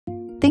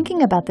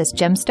Thinking about this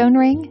gemstone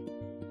ring?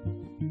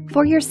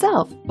 For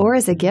yourself or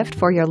as a gift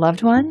for your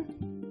loved one?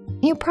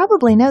 You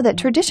probably know that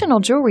traditional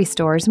jewelry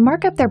stores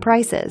mark up their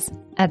prices.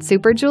 At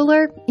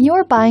SuperJeweler,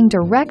 you're buying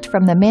direct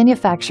from the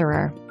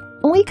manufacturer.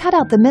 We cut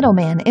out the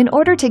middleman in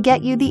order to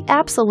get you the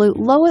absolute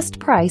lowest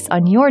price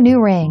on your new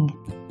ring.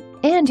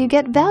 And you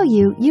get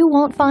value you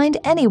won't find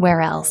anywhere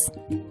else.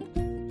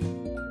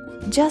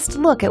 Just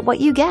look at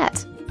what you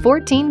get.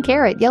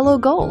 14-karat yellow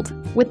gold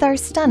with our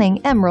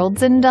stunning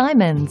emeralds and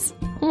diamonds.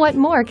 What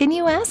more can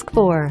you ask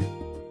for?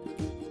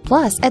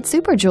 Plus, at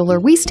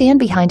SuperJeweler, we stand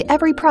behind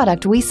every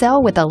product we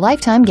sell with a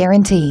lifetime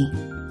guarantee.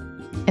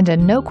 And a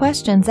no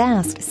questions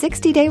asked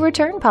 60-day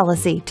return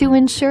policy to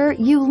ensure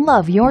you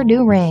love your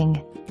new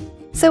ring.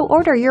 So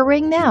order your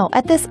ring now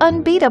at this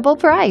unbeatable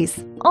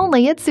price,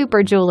 only at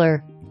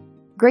SuperJeweler.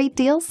 Great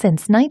deal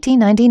since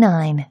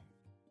 1999.